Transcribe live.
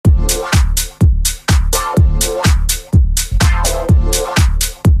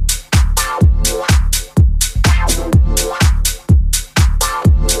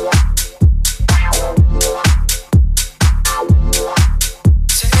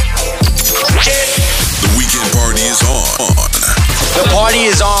party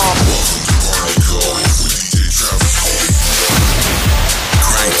is on.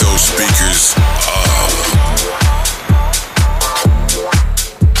 Crank those speakers up.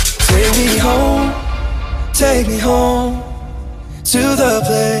 Take me home to the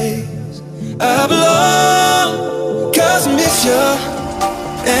place I belong. 'Cause I miss you,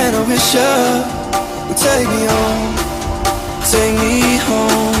 and I wish you would take me home. Take me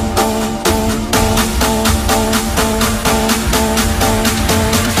home.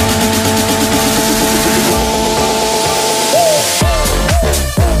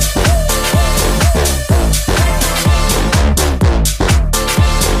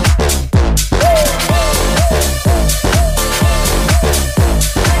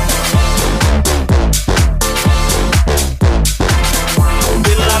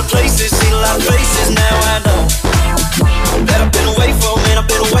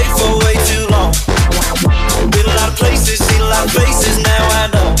 Places now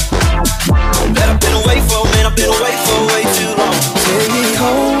I know that I've been away for, man, I've been away for way too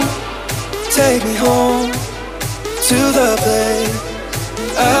long. Take me home to the place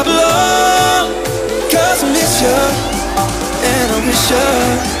I belong. 'Cause I miss you, and I wish you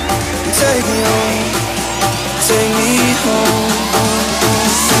would take me home. Take me home.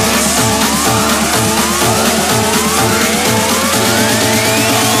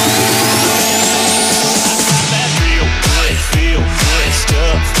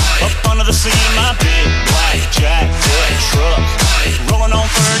 Up under the seat of my big black Jack truck, rolling on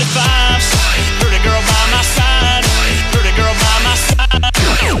 35s. Pretty girl by my side, pretty girl by my side.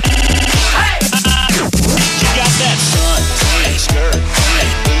 You got that sun-tan skirt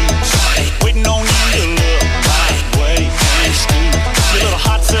and boots, waiting on you to look my way and scoot your little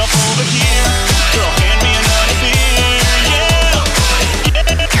hot self over here. Girl, hand me another beer,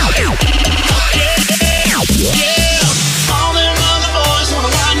 yeah. All them other boys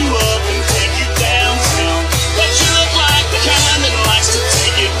wanna line you up and take you downtown, but you look like the kind that likes to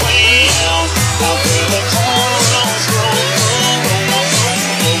take it way out. Out where the cornrows roll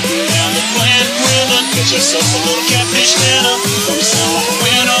down the Plant River. Get yourself a little catfish dinner. Gonna sound like a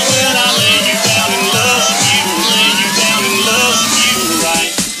winner when I lay you down and love you, lay you down and love you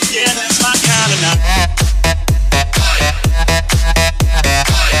right. Yeah, that's my kind of night.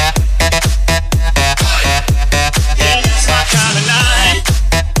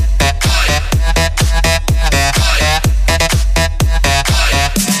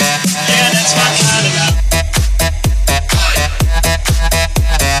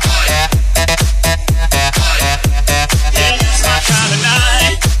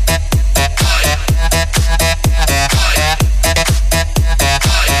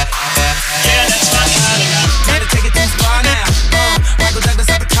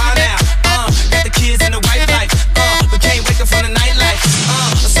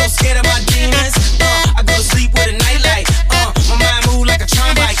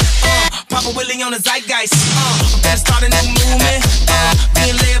 On the zeitgeist, I'm gonna start a new movement,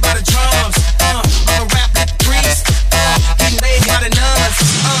 being led by the drums, I'm a rap like the priest, getting laid by the nuns,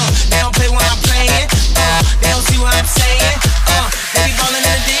 they don't play when I'm playing, they don't see what I'm saying, they be ballin' in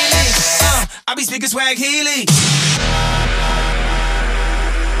the D-League, I be speaking swag Healy.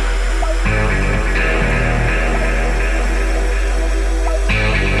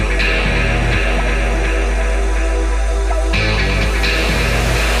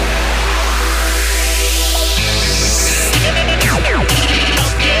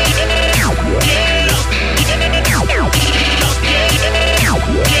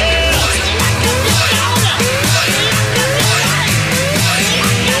 Yeah.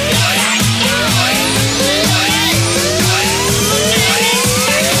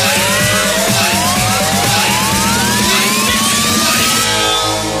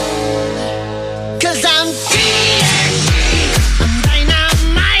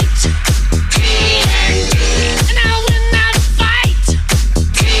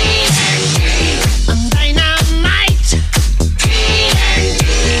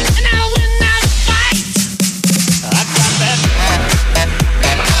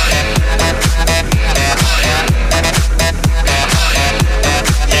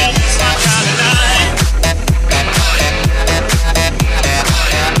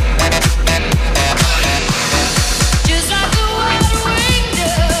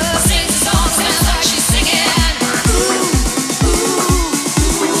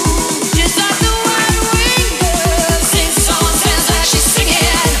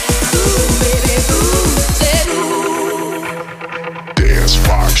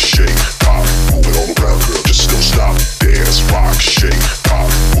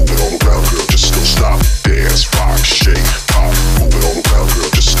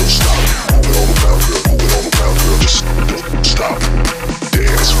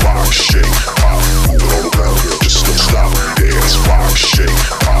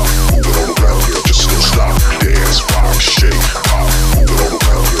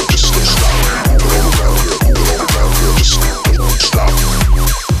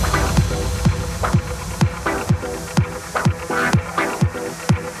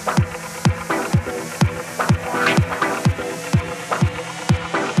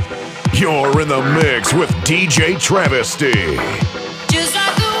 You're in the mix with DJ Travisty. Just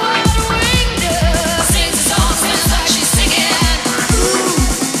like the water wing does, sings a song, sings like she's singing.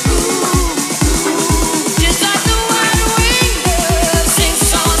 Just like the water wing does, sings a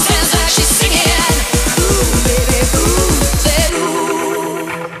song, sings like she's singing. Ooh, baby, ooh, say ooh.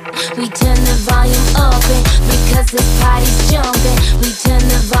 We turn the volume up because this party's jumping. We turn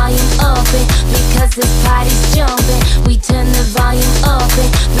the volume up because this party's jumping. We turn the volume up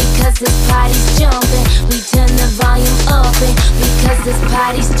because this party's jumping. We turn the volume up because this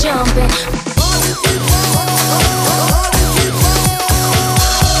party's jumping.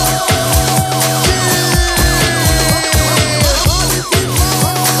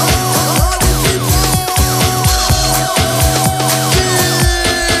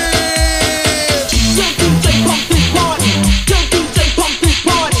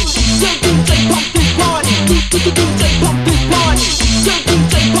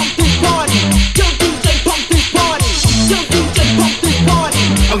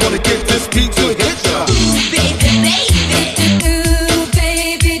 I'm gonna get this beat to hit ya. Baby, baby, ooh,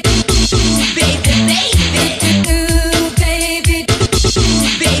 baby, ooh, baby, baby, ooh, baby, ooh,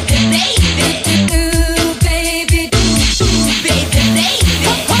 baby, baby, ooh, baby, ooh, baby, baby.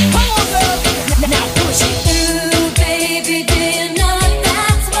 Come on, girl, now push it. Ooh, baby, do you know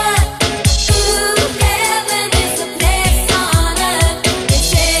that's what? Ooh, heaven is a place on earth. They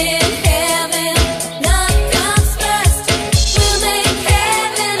say in heaven, love comes first. We'll make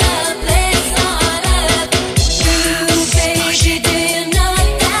heaven a place on earth. Ooh, baby, do you know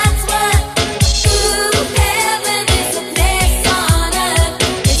that's what? Ooh, heaven is a place on earth.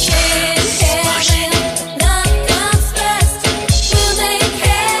 They say in heaven, love comes first. We'll make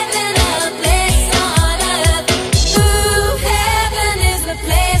heaven a place on earth. Ooh, heaven is the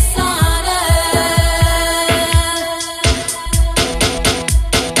place on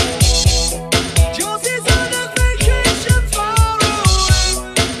Josie's on a vacation far away.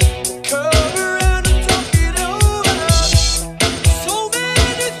 Come around and talk it over. So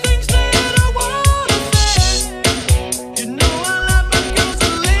many things that I wanna say. You know I like my girls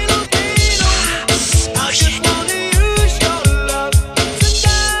a little bit older. I just wanna use your love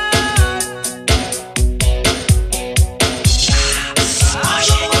tonight. I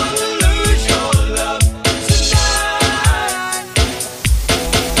don't wanna lose your love tonight.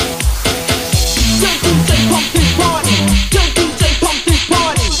 Young DJ pump this party. Young DJ pump this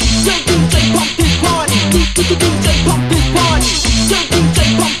party. Young DJ pump this party. DJ pump this party. Young DJ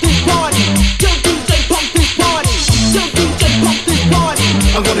pump this party. Young DJ pump this party. Young DJ pump this party.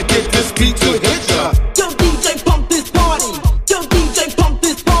 I'm gonna get this beat to hit ya. Young DJ pump this party. Young DJ pump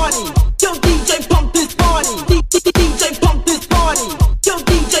this party. Young DJ pump this party. DJ pump this party. Young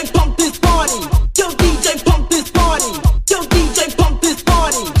DJ pump this party. Young DJ pump this party. Young DJ pump this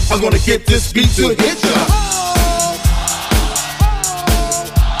party. I'm gonna get this beat to hit ya.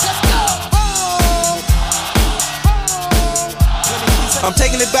 I'm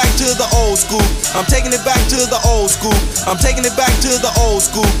taking it back to the old school. I'm taking it back to the old school. I'm taking it back to the old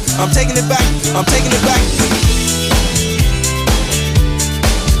school. I'm taking it back. I'm taking it back.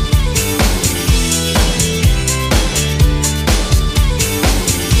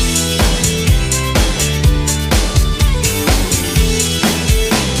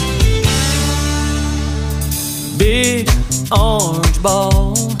 Big orange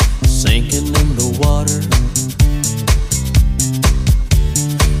ball sinking in the water.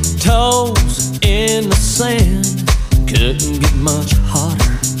 Toes in the sand, couldn't get much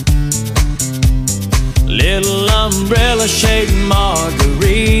hotter. Little umbrella shaped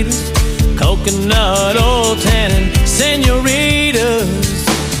margaritas, coconut oil tannin senoritas.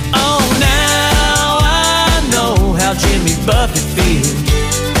 Oh, now I know how Jimmy Buffett feels.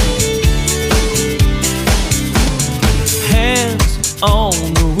 Hands on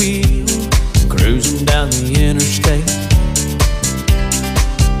the wheel, cruising down the interstate.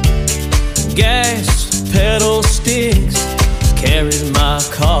 Gas pedal sticks carried my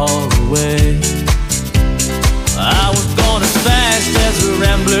car away. I was going as fast as a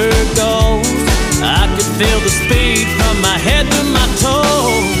rambler goes. I could feel the speed from my head to my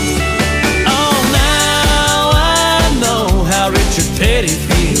toes. Oh, now I know how Richard Petty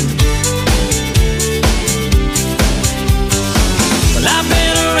feels. Well, I've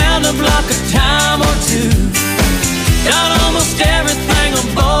been around the block a time or two, done almost everything a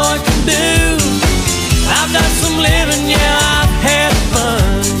boy can do. I've done some living, yeah, I've had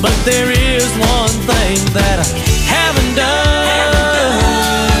fun, but there is one thing that I haven't done.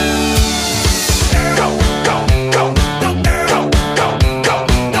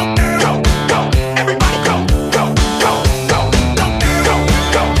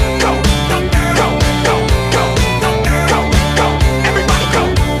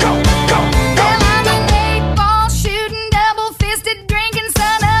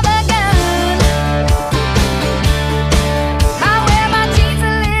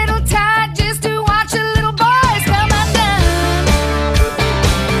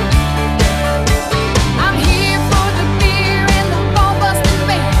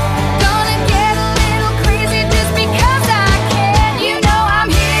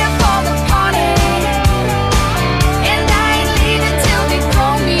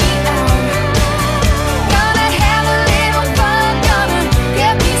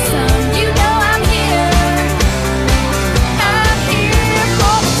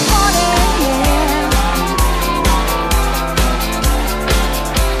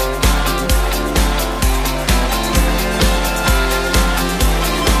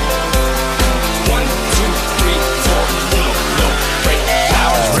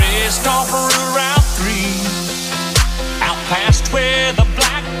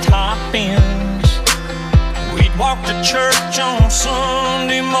 church on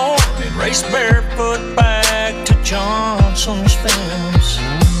Sunday morning, race barefoot back to Johnson's fence.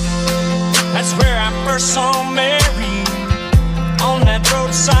 That's where I first saw Mary, on that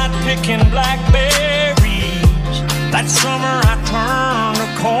roadside picking blackberries. That summer I turned a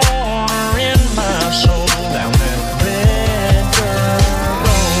corner in my soul, down that red dirt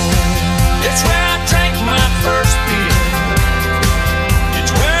road. It's where I drank my first beer.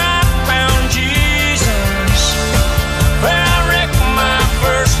 It's where I found Jesus. Where I wrecked my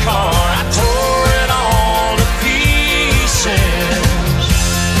first car, I tore it all to pieces.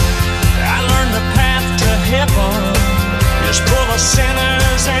 I learned the path to heaven is full of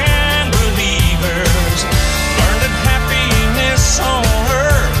sinners and believers. Learned that happiness on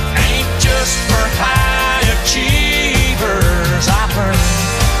earth ain't just for high achievers. I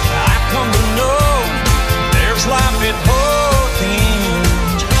come to know there's life at both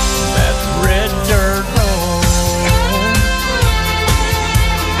ends, that red dirt road.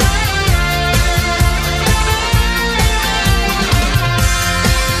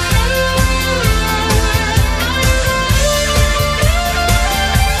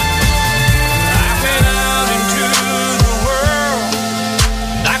 I went out into the world,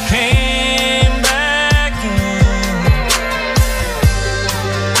 and I came back in.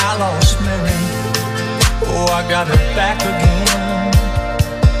 I lost Mary, oh, I got her back again.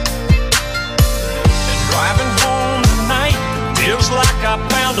 And driving home tonight feels like I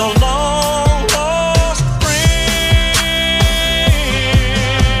found a long lost friend.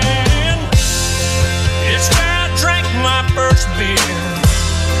 It's where I drank my first beer.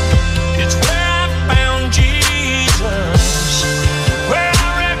 It's where I found Jesus. Where I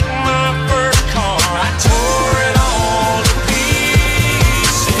wrecked my first car, I tore it all to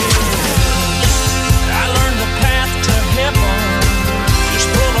pieces. I learned the path to heaven is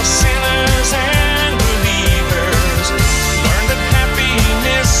full of sinners and believers. Learned that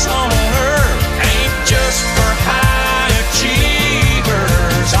happiness on earth ain't just for high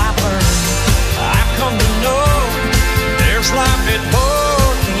achievers. I've come to know there's life at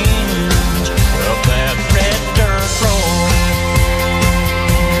both ends of that red dirt road.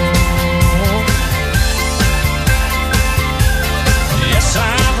 Yes,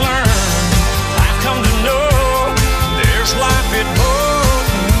 I've learned, I've come to know there's life at both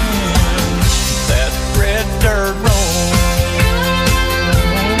ends, that red dirt road.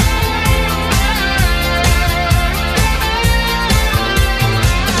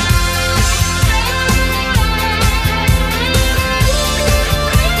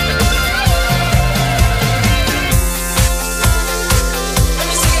 Let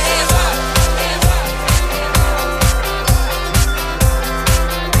me see your hands up. Hands up. Let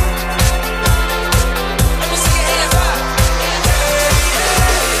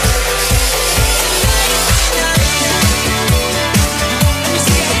me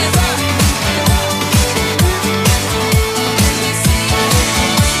see your hands up. Let me see your hands up.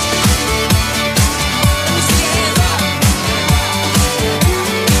 Let me see your hands up.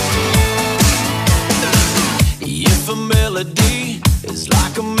 If a melody is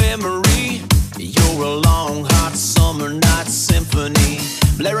like a memory, you're a long, hot summer night symphony,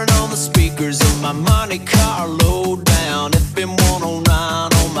 blaring on the speakers of my Monte Carlo down FM 109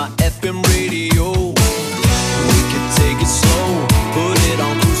 on my FM radio. We could take it slow, put it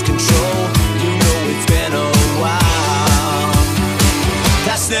on cruise control. You know it's been a while.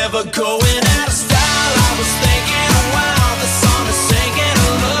 That's never going out of style. I was thinking a while, the sun is sinking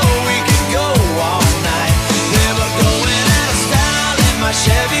low. We could go all night, never going out of style. In my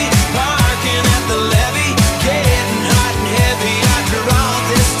Chevy, parking at the levee, getting hot and heavy after all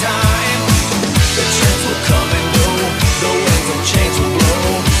this time. The trends will come and go, the winds and chains will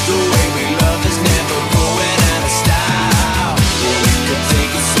blow. The way we love is never going out of style. We could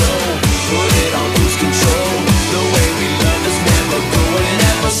take it slow, put it on cruise control. The way we love is never going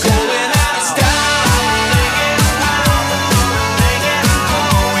out of style.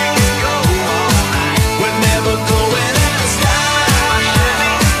 We're never going out of style.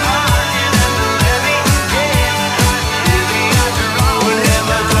 We're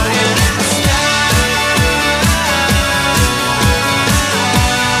never going out of style.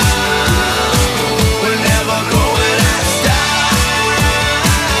 We're never going out of style.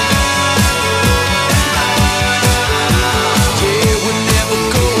 Yeah, we're never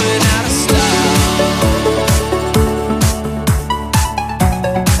going out of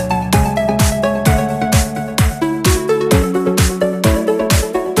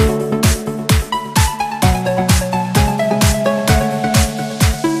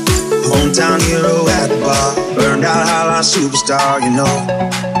Hometown hero at the bar, burned out highline superstar, you know.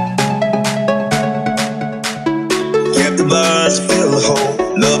 numbers to fill the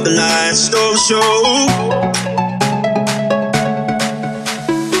hole. Love the night, stole the show.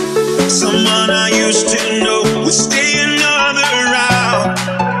 Someone I used to know would stay another round.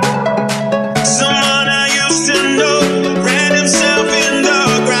 Someone I used to know ran himself in the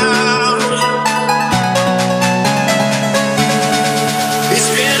ground. It's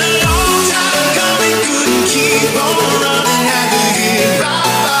been a long time coming, couldn't keep on running. Had to hit rock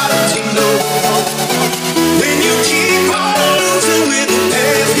bottom to know. When you keep on losing with the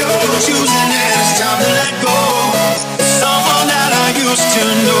path you're choosing, and it's time to let go. Someone that I used to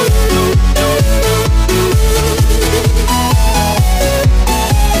know.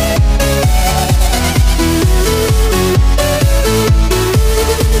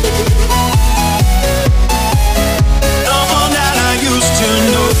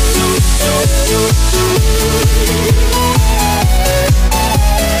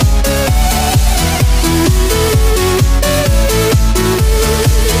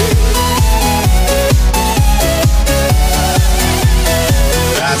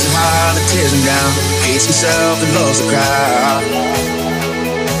 Hates himself and loves the crowd.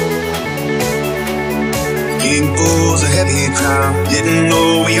 King pulls a heavy crown. Didn't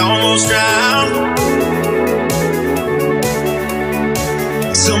know we almost drowned.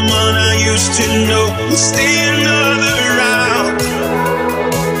 Someone I used to know would stay another round.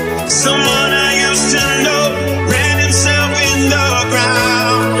 Someone I used to know ran himself in the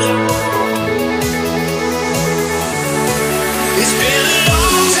ground. It's been a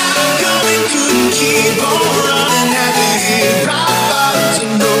long time coming, couldn't keep on running. Had to hit rock bottom to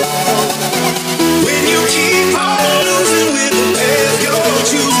know. When you keep on losing with the path you're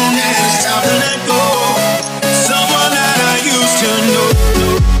choosing, and it's time to let go. Someone that I used to know.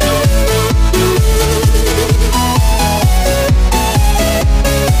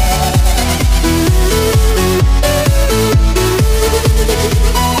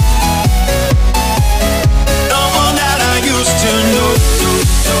 Someone that I used to know.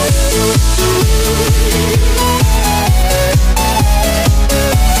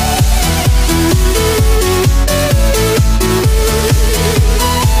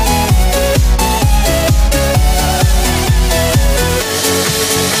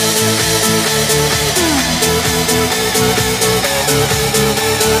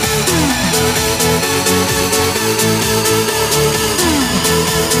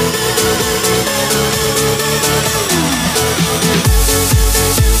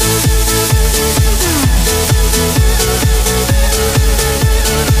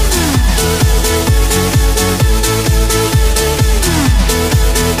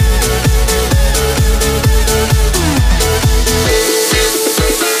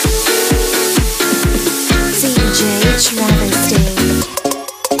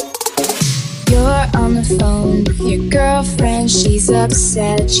 She's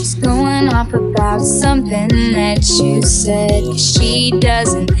upset, she's going off about something that you said. 'Cause she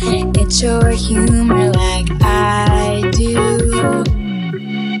doesn't get your humor like I do.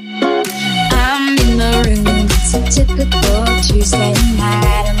 I'm in the room, it's a typical Tuesday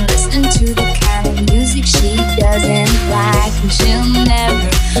night. I'm listening to the kind of music she doesn't like, and she'll never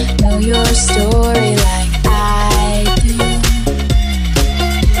know your story like I do.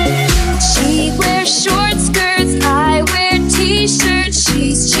 She wears short skirts, I wear t-shirts.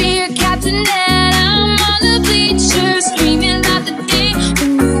 She's cheer captain and I'm on the bleachers, screaming about the day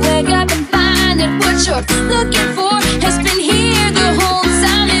when you wake up and find that what you're looking for has been here the whole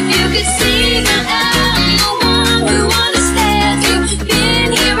time. If you could see that I'm the one who understands, you've been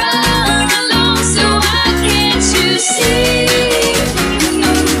here all along, so why can't you see?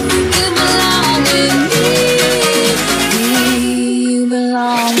 You belong with me, you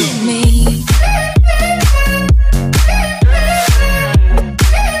belong with me.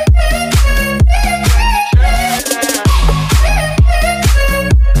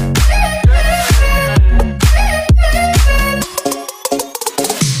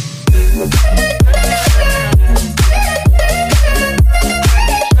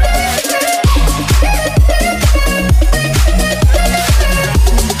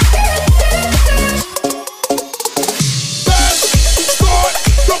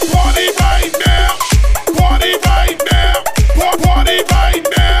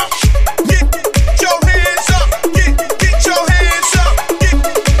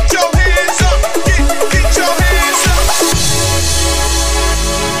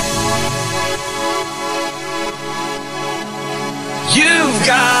 You've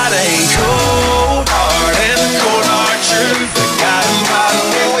got a cold heart and a cold hard truth. I got a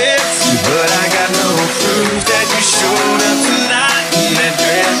bottle with you, but I got no proof that you showed up tonight. And that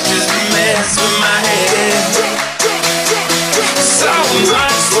dress just messed with my head.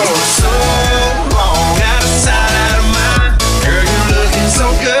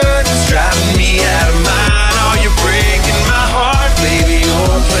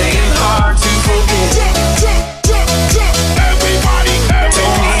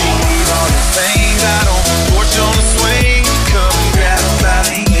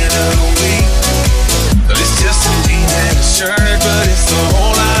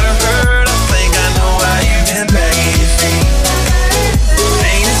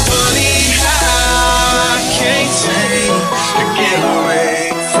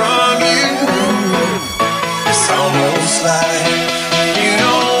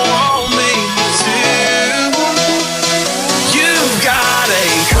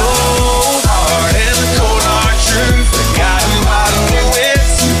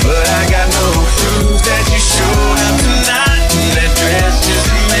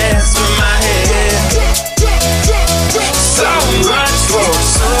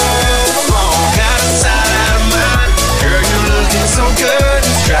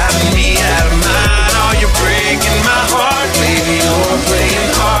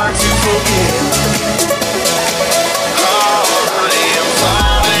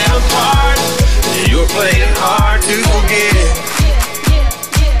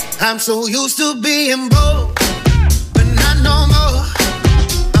 I'm so used to being broke, but not no more.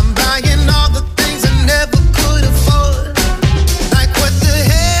 I'm buying all the things I never could afford. Like what the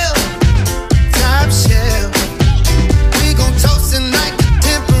hell? Top shelf. We gon' toast tonight to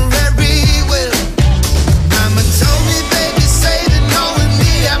temporary will. Mama told me, baby, saving, knowing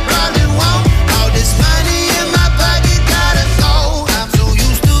me, I probably won't. All this money in my pocket gotta go. I'm so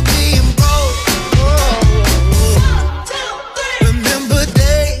used to being broke. Remember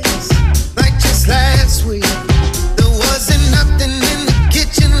days like just last week. There wasn't nothing in the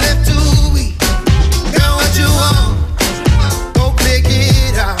kitchen left to eat. Girl, what you want? Go pick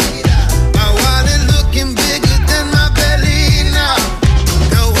it out. My wallet looking bigger than my belly now.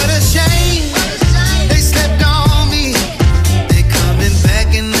 Girl, what a shame. They slept on me. They coming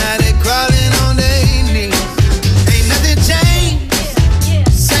back and now they crawling on their knees. Ain't nothing changed.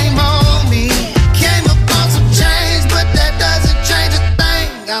 Same old me. Came up on some change, but that doesn't change a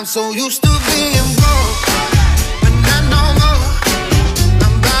thing. I'm so used to being broke, but not no more.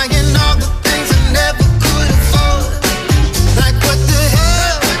 I'm buying all the things I never could afford. Like what the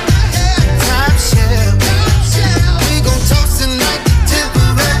hell? Top shelf. We gon' toast tonight to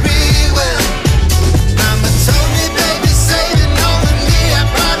temporary will. Mama told me, baby, saving, knowing me, I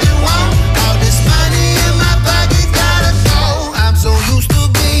probably won't. All this money in my pocket gotta go. I'm so used to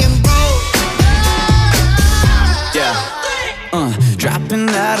being broke. Dropping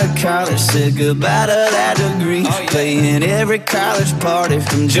out of college, said goodbye to that degree. Playing every college party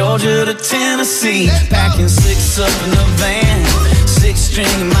from Georgia to Tennessee. Packing 6 up in the van, 6-string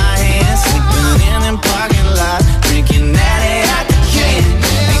in my hand. Sleeping in them parking lots, drinking natty out the can.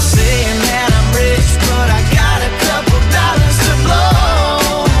 Ain't saying that I'm rich, but I got a couple dollars to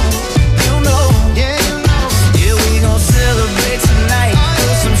blow. You know, yeah, we gon' celebrate tonight.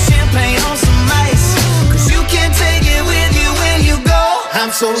 Put some champagne on some ice, 'cause you can't take it with you when you go. I'm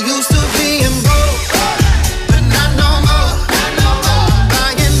so used to being broke, but not no more. I'm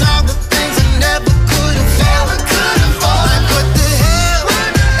buying all the things I never could afford. Like what the hell?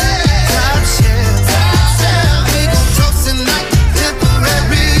 Top shelf. We gon' toast tonight to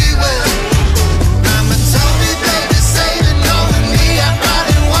temporary will. Mama told me, baby, saving, knowing me, I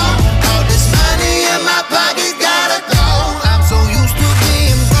probably won't. All this money in my pocket gotta go. I'm so used to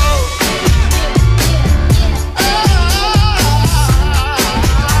being broke.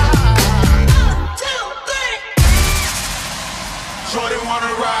 Shorty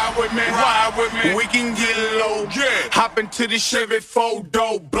wanna ride with me, we can get low, yeah. Hop into the Chevy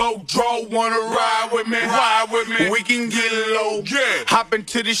 4-door, blow, draw, wanna ride with me, we can get low, yeah. Hop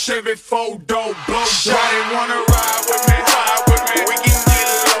into the Chevy 4-door, blow, Shorty wanna ride with me, we can get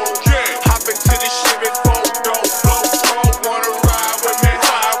low, yeah. Hop into the Chevy 4-door, blow, draw, wanna ride with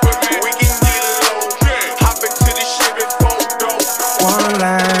me, we can get low, yeah. Hop into the Chevy 4-door. One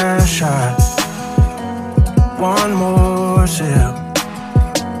last shot, one more sip.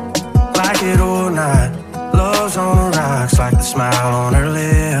 Like it or not, love's on the rocks, like the smile on her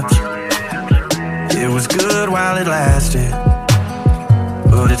lips. It was good while it lasted,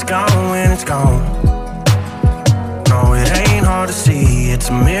 but it's gone when it's gone. No, it ain't hard to see, it's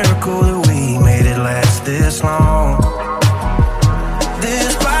a miracle that we made it last this long.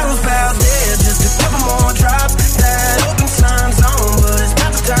 This bottle's about dead, just a couple more drops. That open sign zone, but it's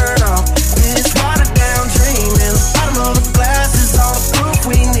about to turn off. This watered down dream in the bottom of the glass is all the proof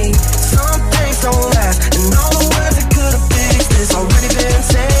we need. Some things don't last, and all the words that could have fixed this already been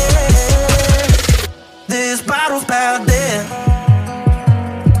said. This bottle's about dead.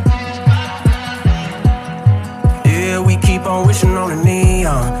 Yeah, we keep on wishing on the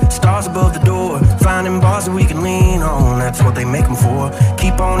neon stars above the door, finding bars that we can lean on. That's what they make them for.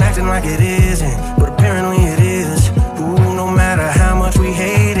 Keep on acting like it isn't, but apparently it is. Ooh, no matter how much we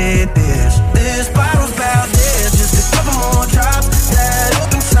hated this bottle's about dead. Just a couple more drops. That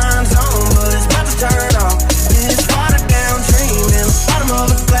open sign zone, but it's about to turn off. This watered down dream in the bottom of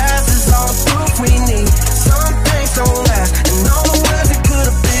the glass is all the proof we need. Some things don't last, and all the words that could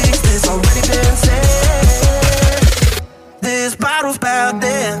have fixed this already been said. This bottle's about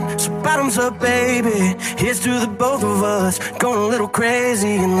dead, so bottoms up, baby. Here's to the both of us, going a little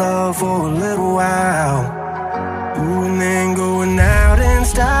crazy in love for a little while. Ooh, and then going out in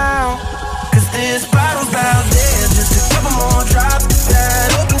style. 'Cause this bottle's about dead, just a couple more drops. That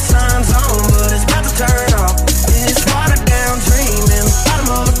open sign zone, but it's about to turn off. This watered down dream in the bottom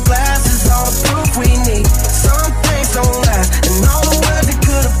of the glass is all the proof we need. Some things don't last, and all the words that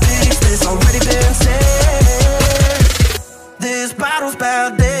could have fixed this already been said. This bottle's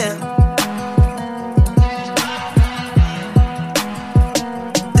about dead.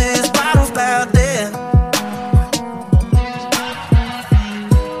 This bottle's about dead.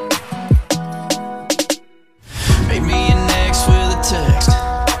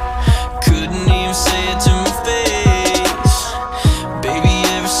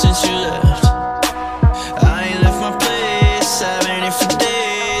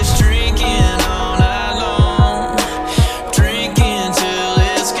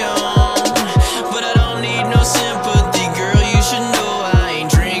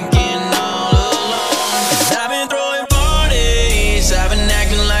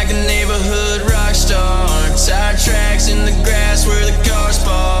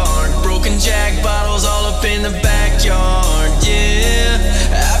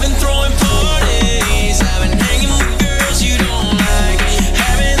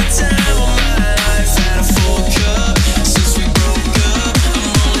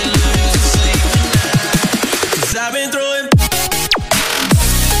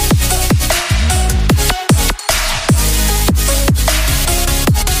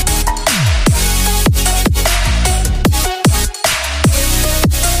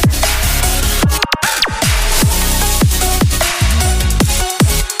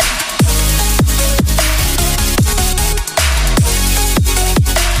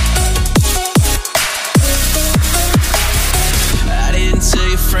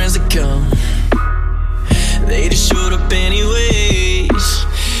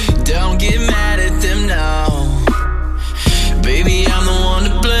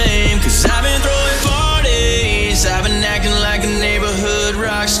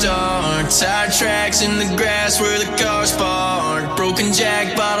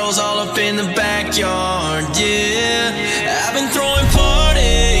 girls all up in the backyard, yeah. I've been throwing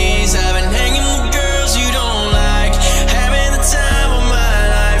parties, I've been hanging with girls you don't like, having the time of my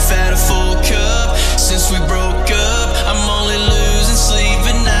life, had a full cup. Since we broke up, I'm only losing sleep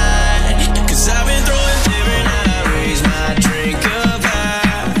at night, 'cause I've been throwing every night, raise my drink up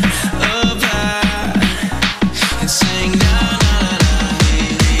high, and sing na na na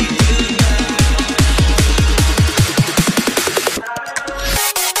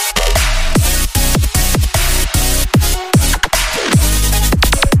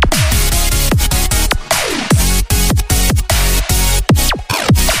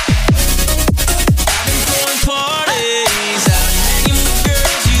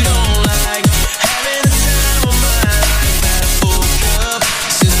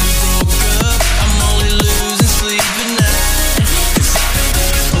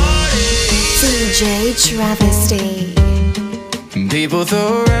Travisty. People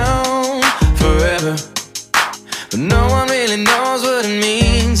throw around forever, but no one really knows what it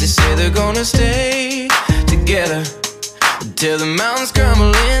means. They say they're gonna stay together till the mountains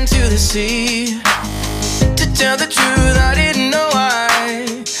crumble into the sea. To tell the truth, I didn't know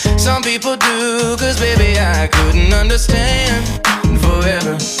why. Some people do, 'cause baby, I couldn't understand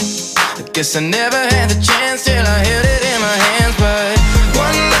forever. I guess I never had the chance till I held it in my hands. But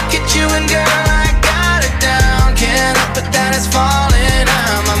one look at you and girl, I got it down. Can't help it that it's falling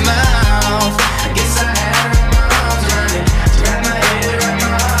out my mouth. I guess I had to wrap my arms around it, to wrap my head, wrap my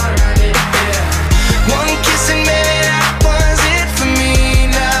heart around it, yeah. One kiss and maybe that was it for me.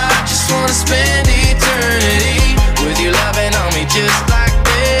 Now I just wanna spend eternity with you, loving on me just like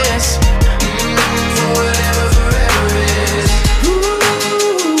this, for whatever forever is.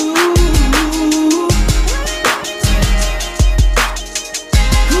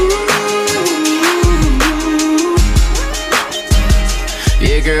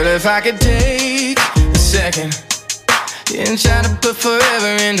 Yeah, girl, if I could take a second and try to put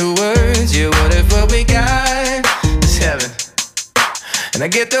forever into words, yeah, what if what we got is heaven, and I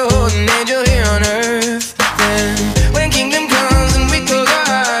get to hold an angel here on earth? Then when kingdom comes and we close our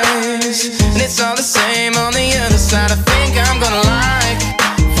eyes, and it's all the same on the other side, I think I'm gonna like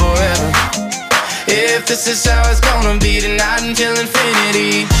forever. If this is how it's gonna be tonight until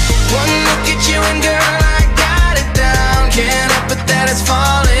infinity. One look at you and girl, I got it down. Can't help it that it's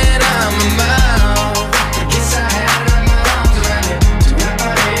falling out my mouth. I guess I had to wrap my arms around it, to wrap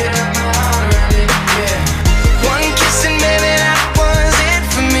my head, wrap my heart around it, yeah. One kiss and maybe that was it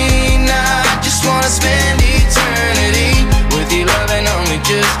for me. Now I just wanna spend eternity with you, loving on me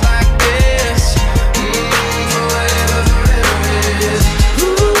just like this, for whatever forever is.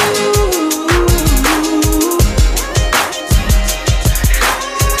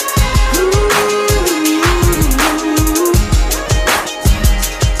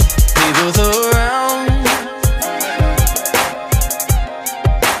 People throw around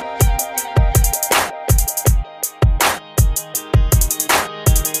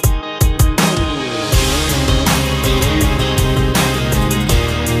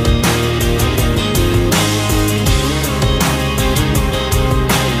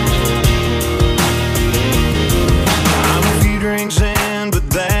I'm a few drinks in, but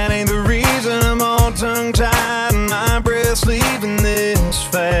that ain't the reason I'm all tongue-tied and my breath's leaving this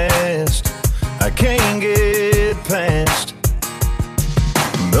fast. I can't get past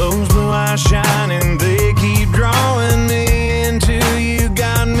those blue eyes shining, they keep drawing me into you,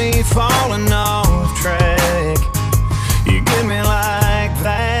 got me falling off track. You get me like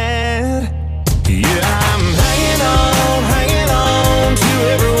that. Yeah, I'm hanging on to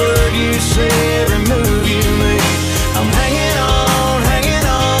every word you say, every move you make. I'm hanging on,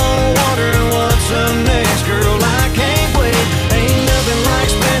 wondering what's up next. Girl, I can't wait. Ain't nothing like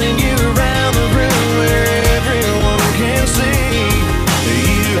spinning you around the room where everyone can see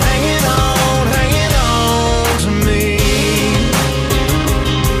you hanging on to me.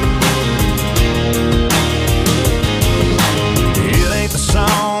 It ain't the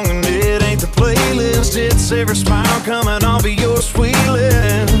song and it ain't the playlist, it's every smile coming off of your sweet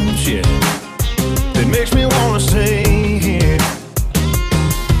lips, yeah, that makes me wanna stay here.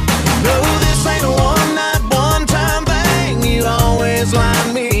 No, this ain't a one-night, one-time thing. You always light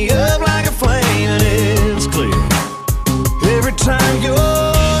me up like a flame, and it's clear every time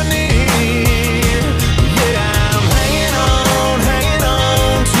you're near. Yeah, I'm hanging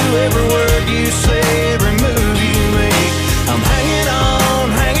on to every word you say, every move you make. I'm hanging on,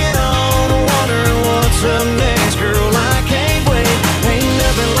 wondering what's up next. Girl, I can't wait. Ain't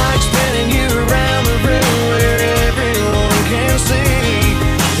nothing like spinning you around the room where everyone can see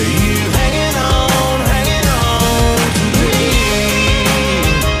you hanging on to me.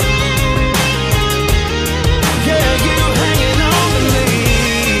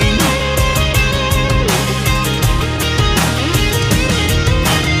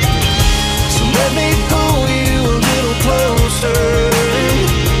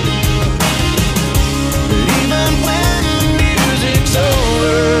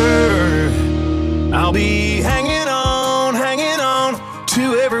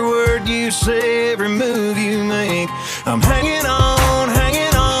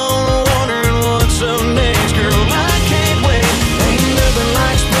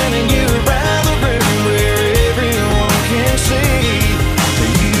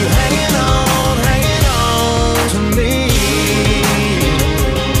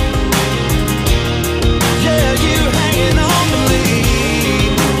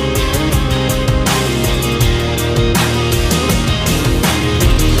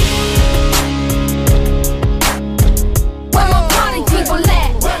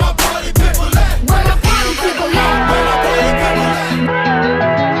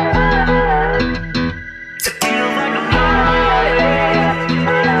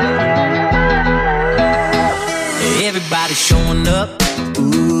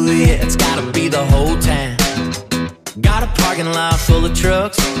 Ooh, yeah, it's gotta be the whole town. Got a parking lot full of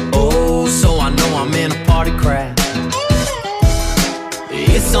trucks. Oh, so I know I'm in a party crowd.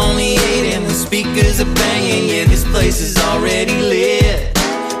 It's only 8 and the speakers are banging. Yeah, this place is already lit.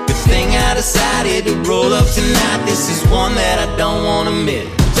 Good thing I decided to roll up tonight. This is one that I don't wanna miss.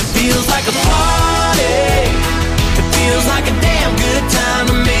 It feels like a party. It feels like a damn good time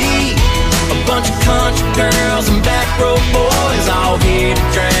to me. A bunch of country girls and back row boys all here to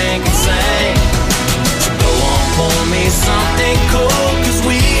drink and sing. So go on, pour me something cold, cause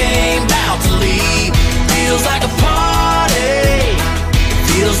we ain't about to leave. Feels like a party.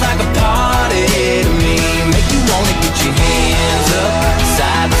 Feels like a party to me. Make you wanna get your hands up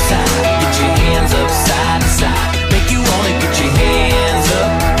side to side. Get your hands up side to side. Make you wanna get your hands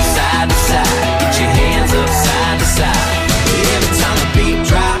up side to side. Get your hands up side to side. Every time the beat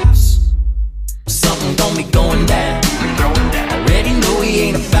drops, something gon' be going down. Already know we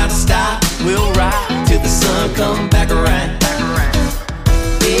ain't about to stop. We'll ride till the sun come back around.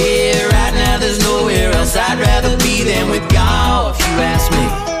 Yeah, right now there's nowhere else I'd rather be than with y'all, if you ask me.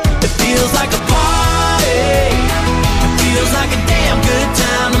 It feels like a party. It feels like a damn good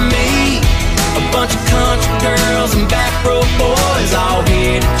time to me. A bunch of country girls and back row boys all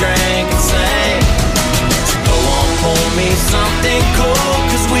here to drink and sing. So go on, pour me something cold,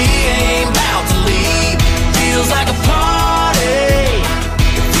 cause we ain't about to leave. Feels like a party.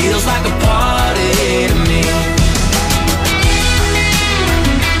 It feels like a party to me.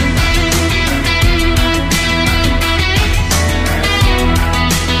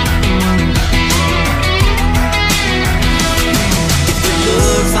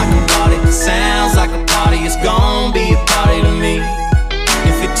 Looks like a party, sounds like a party, it's gon' be a party to me.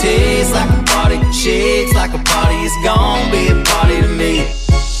 If it tastes like a party, shakes like a party, it's gon' be a party to me.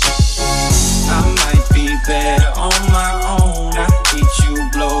 I might be better on my own. I keep you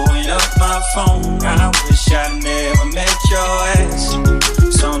blowing up my phone. I wish I never met your ass.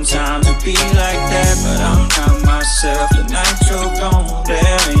 Sometimes it be like that, but I'm not myself. The night you're gone,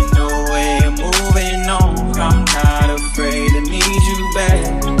 there ain't no way I'm moving on. I'm not afraid to need you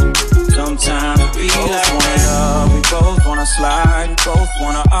back. Sometimes it be like that. We both wanna slide, we both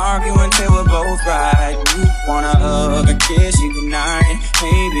wanna argue until we're both right. You wanna hug and kiss you goodnight.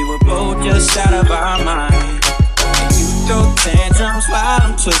 Maybe we're both just out of our mind. And you throw tantrums while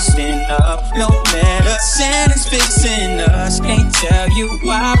I'm twisting up. No medicine is fixing us. Can't tell you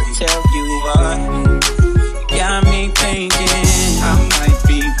why, but tell you what. Got me thinking I might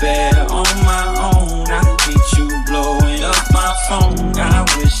be better on my own. I keep you blowing up my phone. I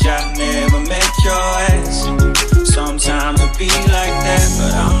wish I never met your ass. Sometimes it be like that,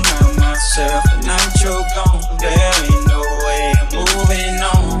 but I'm not myself. The night you're gone, there ain't no way I'm moving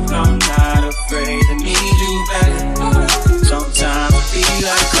on. I'm not afraid to need you back. Sometimes it be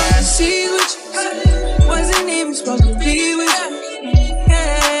like that. I see what you said, wasn't even supposed to be with you.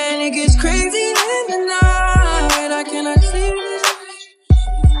 And it gets crazy in the night. I cannot sleep.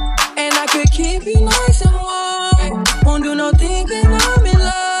 And I could keep you nice and warm. Won't do no thinking I'm in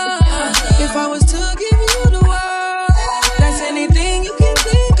love. If I was to give you the world, that's anything you can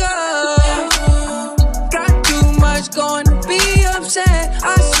think of. Got too much going to be upset.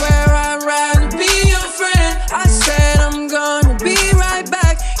 I swear I'd rather be your friend. I said I'm gonna be right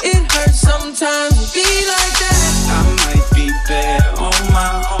back. It hurts sometimes to be like that. I might be better on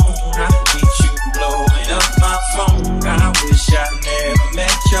my own. I keep you blowing up my phone. I wish I never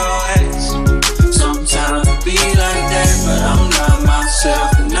met your ass. Sometimes it be like that, but I'm not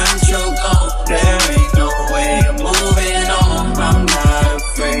myself. The night you're gone, there ain't no way I'm moving on. I'm not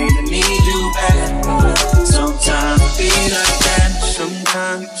afraid to need you back. Sometimes it be like that.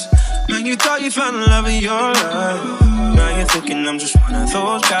 Sometimes, man, you thought you found the love of your life. Now you're thinking I'm just one of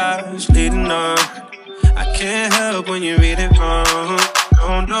those guys leading up. I can't help when you read it wrong.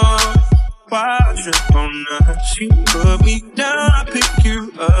 Oh no, why trip on us? You put me down, I pick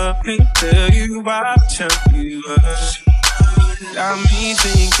you up. Can't tell you why, tell you up. Got me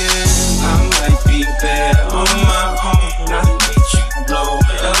thinking I might be better on my own. I need you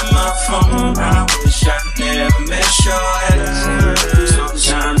blowing up my phone. I wish I never met your ass.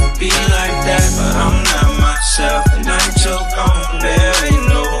 Sometimes it be like that, but I'm not myself. The night you're gone, there ain't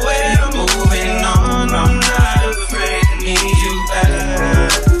no way I'm moving on. I'm not afraid to need you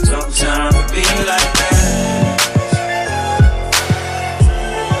back. Sometimes it be like that.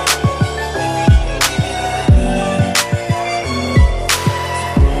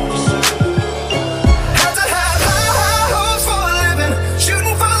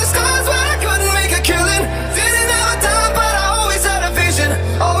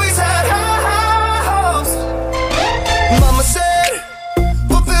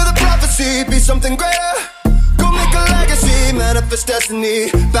 something greater. Go make a legacy, manifest destiny.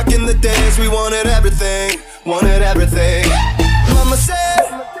 Back in the days we wanted everything, wanted everything. Mama said,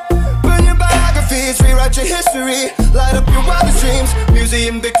 burn your biographies, rewrite your history, light up your wildest dreams,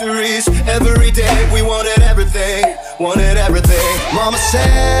 museum victories. Every day we wanted everything, wanted everything. Mama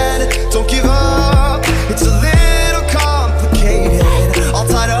said, don't give up, it's a little complicated. All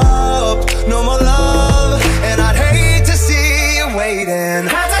tied up, no more love, and I'd hate to see you waiting.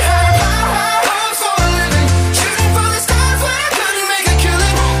 Had to have high hopes for a living, shooting for the stars where I couldn't make a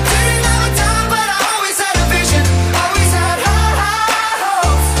killing. Didn't have a time, but I always had a vision, always had high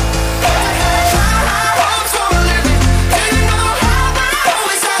hopes. Had to have high hopes for a living, didn't know how, but I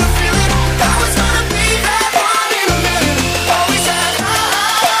always had a feeling I was gonna be that one in a million. Always had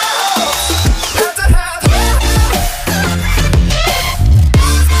high hopes. Had to have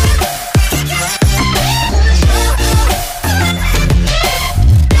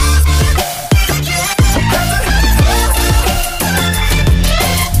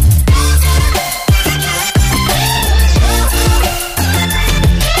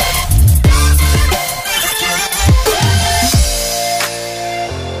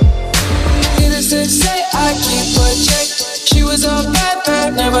Needless to say, I keep a check. She was a bad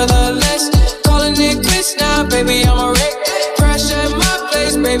bad, nevertheless. Calling it quits now, baby, I'm a wreck. Crash at my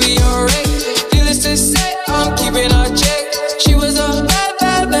place, baby, you're a wreck. Needless to say, I'm keeping a check. She was a bad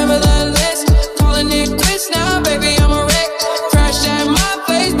bad, nevertheless. Calling it quits now, baby, I'm a wreck. Crash at my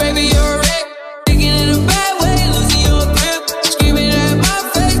place, baby, you're a wreck. Thinking in a bad way, losing your grip. Screaming at my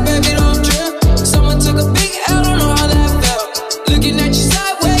face, baby, don't trip. Someone took a big L, don't know how that felt. Looking at you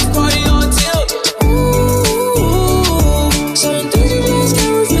sideways, party on tilt. Ooh, so enthusiastic,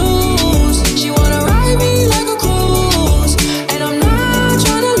 can't refuse. She wanna ride me like a cruise, and I'm not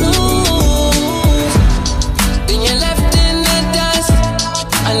trying to lose. Then you're left in the dust,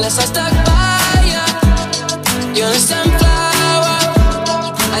 unless I stuck by ya. You're a sunflower.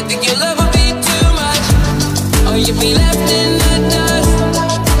 I think your love would be too much, or you'd be left in the dust,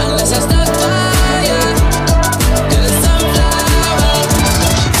 unless I stuck by ya. You're the sunflower.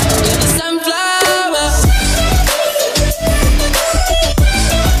 You're the sunflower.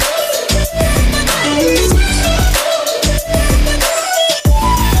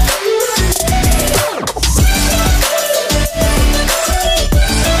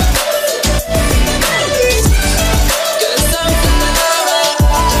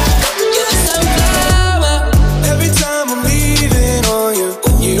 Every time I'm leaving on you,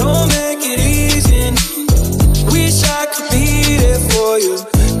 you don't make it easy. Wish I could be there for you.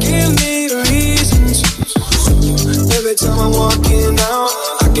 Give me the reasons. Every time I'm walking out,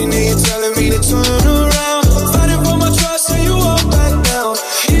 I can hear you telling me to turn around. Fighting for my trust, so you won't back down.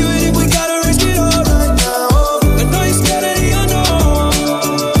 Even if we gotta risk it all right now. I know you're scared of the unknown.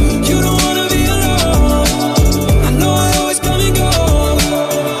 You don't wanna be alone. I know I always come and go,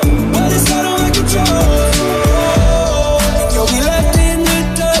 but it's out of my control. And you'll be left in the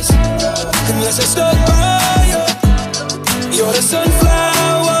dust unless I stuck by you. You're the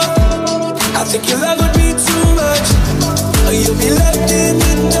sunflower. I think your love would be too much, or you'll be left in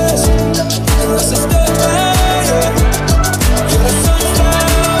the dust unless I stuck by you. You're the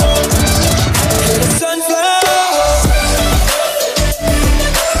sunflower. You're the sunflower.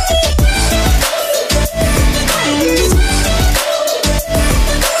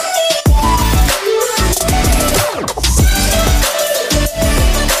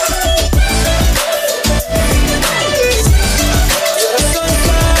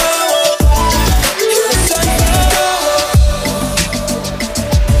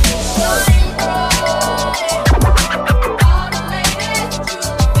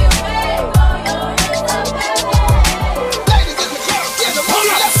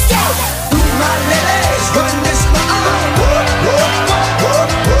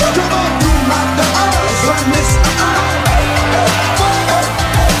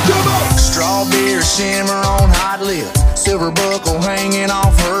 Strawberry shimmer on hot lips, silver buckle hanging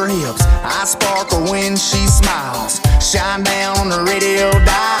off her hips. I sparkle when she smiles, shine down on the radio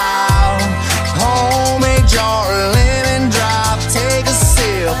dial. Homemade jar of lemon drop, take a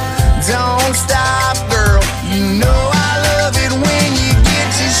sip, don't stop, girl. You know I love it when you get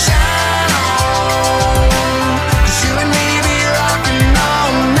to shine on. 'Cause you and me be rocking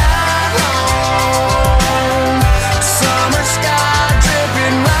all night long. Summer sky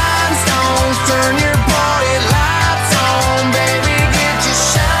dripping rhinestones, turn your party lights on, baby. Get your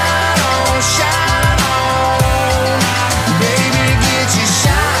shine on, baby. Get your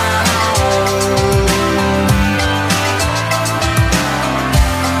shine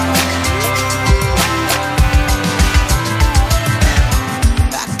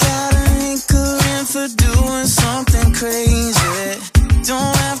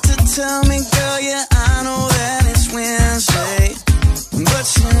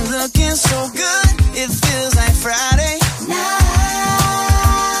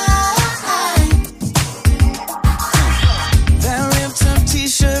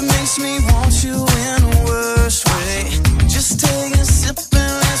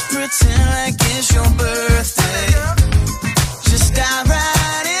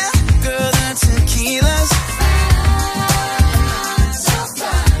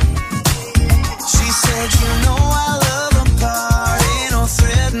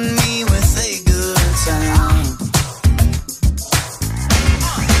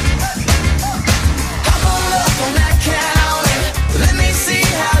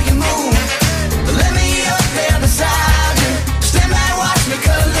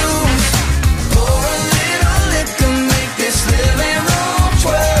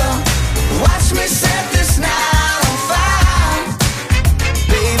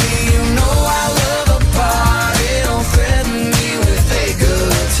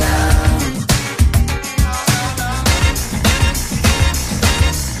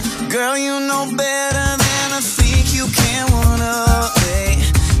Girl, you know better than I think you can one up, hey.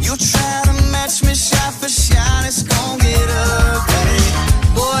 You try to match me shot for shot, it's gon' get ugly.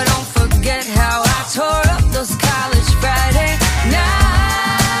 Boy, don't forget how I tore up those college Friday nights.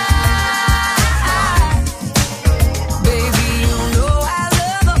 Baby, you know I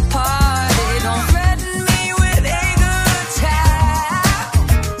love a party. Don't threaten me with a good time.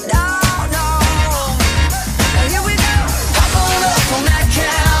 No, no. Now here we go. Hop on up on that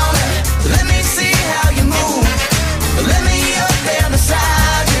counter. Let me see how you move. Let me up there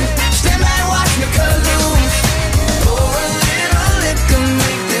beside you. Stand back, watch me cut loose. Pour a little liquor,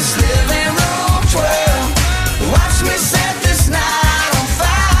 make this living room twirl. Watch me set this night on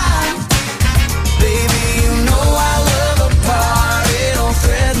fire. Baby, you know I love a party. Don't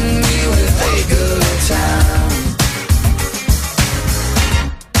threaten me with a good time.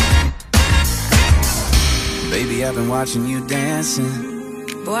 Baby, I've been watching you dancing.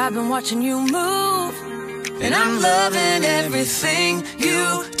 Boy, I've been watching you move, And I'm loving everything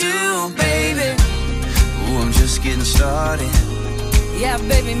you do, baby. Ooh, I'm just getting started. yeah,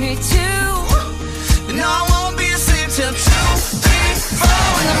 baby, me too. No, I won't be asleep till 2, 3, 4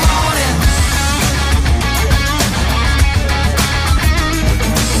 in the morning.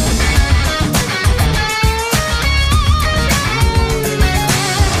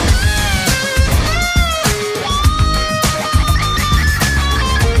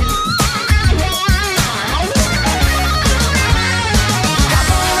 Hop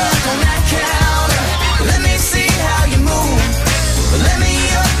on up on that counter. Let me see how you move. Let me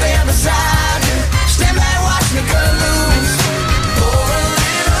up there beside you. Stand back, watch me cut loose. Pour a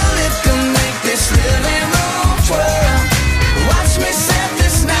little liquor, make this living room twirl. Watch me set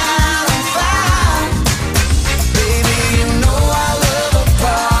this night on fire. Baby, you know I love a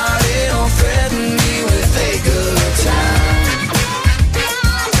party. Don't threaten me with a good time.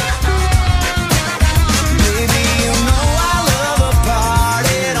 Baby, you know I love a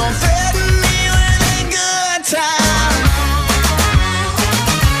party. Don't threaten me with a good time.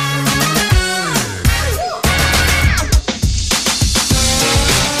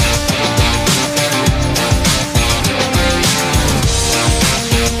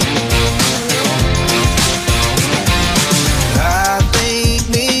 I think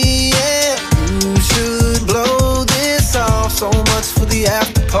me and you should blow this off. So much for the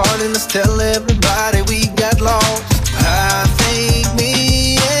after party, let's tell everybody we got lost. I think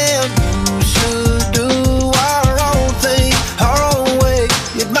me and you should do our own thing, our own way,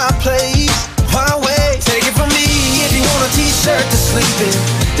 at my place, my way. Take it from me, if you want a t-shirt to sleep in,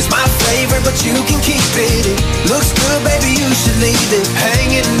 it's my favorite, but you can keep it. It looks good, baby, you should leave it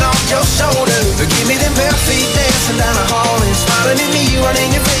hanging off your shoulder. Give me them bare feet dancing down the hall and smiling at me, running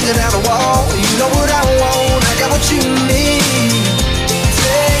your finger down the wall. You know what I want, I got what you need.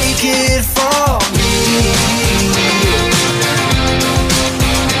 Take it from me.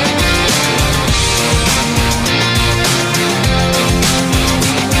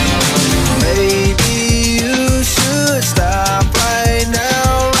 Maybe you should stop right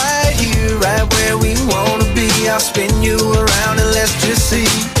now, right here, right where we wanna be. I'll spin you around and let's just see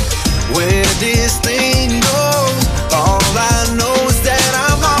where this thing goes. All I know is that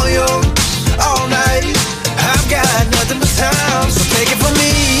I'm all yours all night. I've got nothing but time, so take it from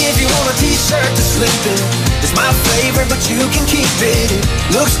me. If you want a t-shirt to sleep in, it's my favorite, but you can keep it. It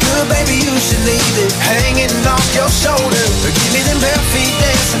looks good, baby, you should leave it hanging off your shoulder. Give me them bare feet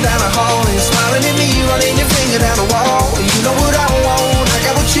dancing down the hall and smiling at me, running your finger down the wall. You know what I want, I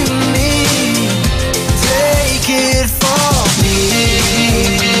got what you need. Take it from me.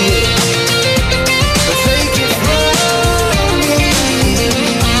 Take it from me.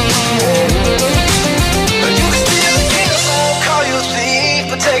 You can steal a kiss, call you a thief,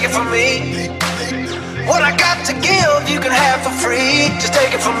 but take it from me. What I got to give, you can have for free. Just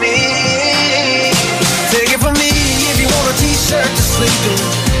take it from me. Take it from me. If you want a t-shirt to sleep in,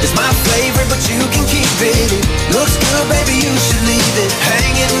 it's my favorite, but you can keep it. It looks good, baby, you should leave it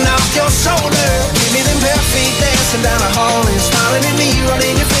hanging off your shoulder. Give me them bare feet dancing down the hall and smiling at me,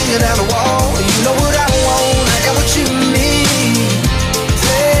 running your finger down the wall. You know what I want, I got what you need.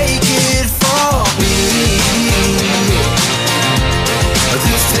 Take it from me.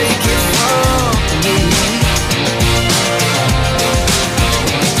 Just take it.